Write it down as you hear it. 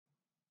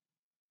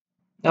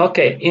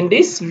Okay, in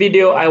this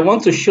video, I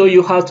want to show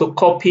you how to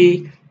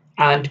copy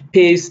and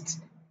paste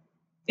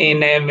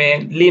in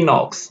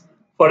Linux.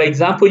 For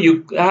example,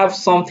 you have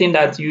something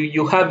that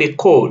you have a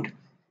code,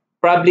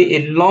 probably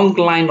a long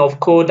line of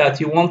code that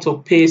you want to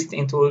paste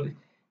into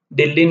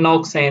the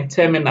Linux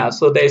terminal.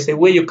 So there's a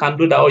way you can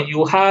do that, or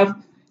you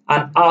have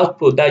an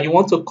output that you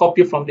want to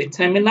copy from the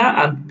terminal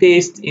and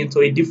paste into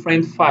a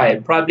different file,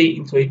 probably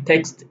into a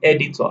text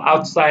editor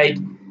outside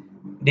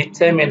the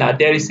terminal.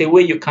 There is a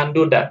way you can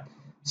do that.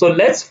 So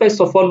let's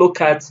first of all look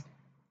at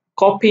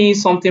copying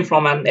something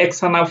from an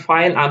external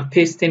file and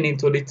pasting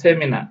into the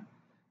terminal.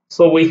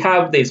 So we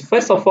have this.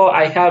 First of all,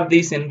 I have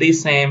this in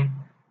this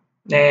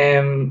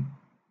Python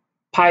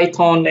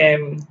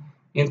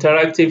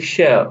interactive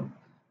shell.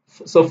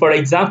 So for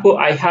example,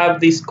 I have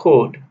this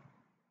code,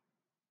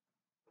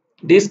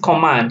 this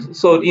command.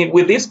 So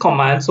with this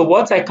command, so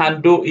what I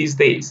can do is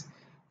this.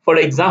 For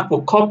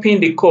example, copying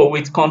the code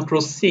with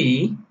Ctrl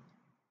C.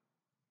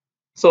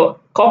 So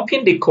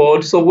copying the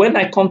code, so when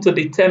I come to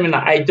the terminal,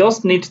 I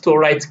just need to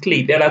right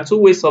click. There are two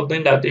ways of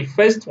doing that. The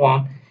first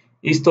one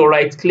is to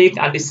right click,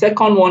 and the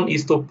second one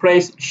is to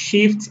press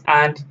Shift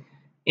and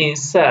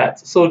insert.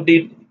 So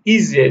the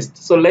easiest,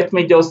 so let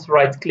me just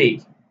right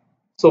click.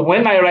 So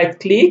when I right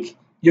click,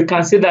 you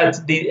can see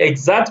that the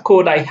exact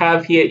code I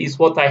have here is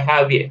what I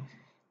have here.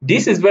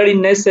 This is very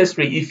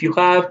necessary if you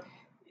have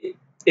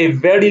a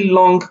very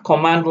long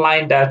command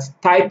line that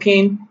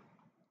typing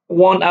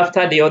one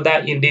after the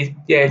other in the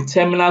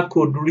terminal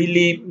could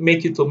really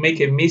make you to make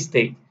a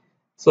mistake.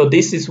 So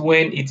this is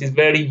when it is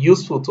very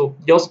useful to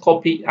just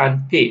copy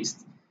and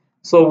paste.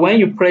 So when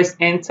you press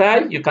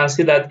enter, you can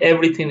see that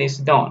everything is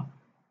done.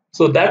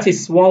 So that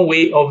is one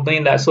way of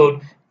doing that.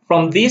 So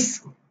from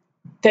this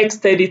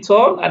text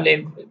editor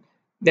and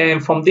then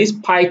from this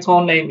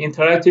Python and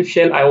interactive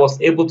shell, I was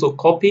able to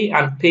copy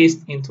and paste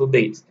into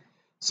this.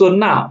 So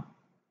now,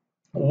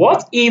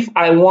 what if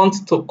I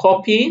want to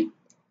copy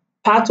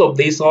part of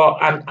this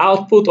or an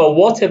output or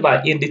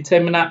whatever in the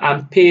terminal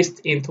and paste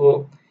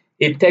into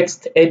a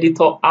text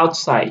editor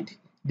outside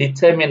the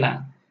terminal?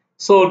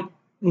 So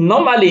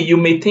normally you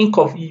may think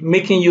of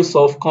making use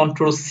of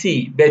Ctrl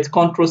C, but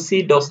Ctrl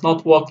C does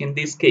not work in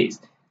this case.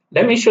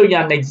 Let me show you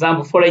an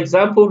example. For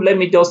example, let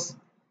me just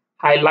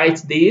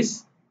highlight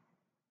this.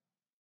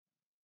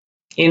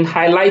 In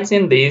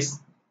highlighting this,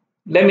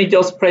 let me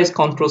just press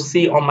Ctrl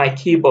C on my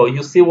keyboard.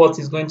 You see what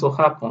is going to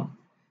happen.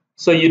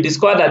 So you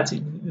discover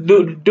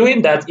that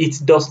doing that,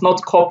 it does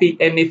not copy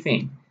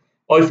anything.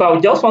 Or if I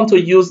just want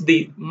to use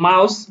the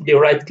mouse, the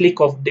right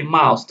click of the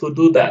mouse to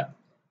do that,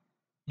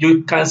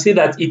 you can see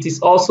that it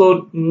is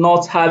also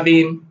not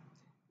having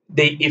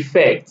the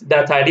effect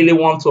that I really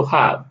want to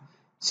have.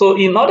 So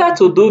in order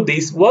to do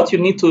this, what you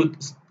need to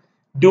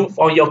do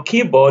on your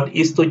keyboard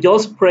is to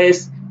just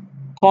press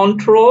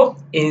Ctrl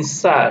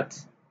Insert.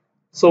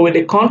 So with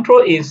the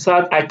Ctrl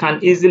Insert, I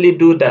can easily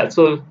do that.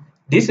 So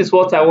this is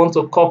what I want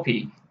to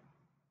copy.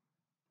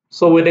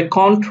 So with the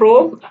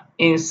Ctrl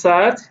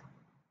Insert,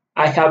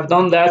 I have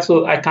done that.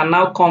 So I can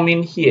now come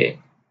in here.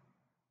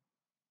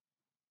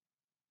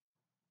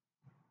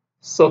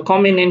 So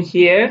coming in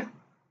here,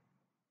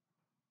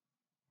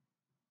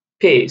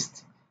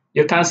 paste.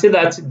 You can see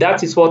that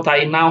that is what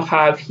I now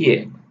have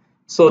here.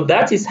 So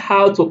that is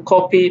how to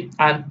copy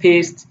and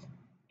paste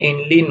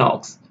in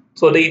Linux.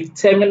 So the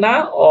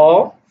terminal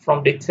or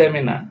from the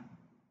terminal.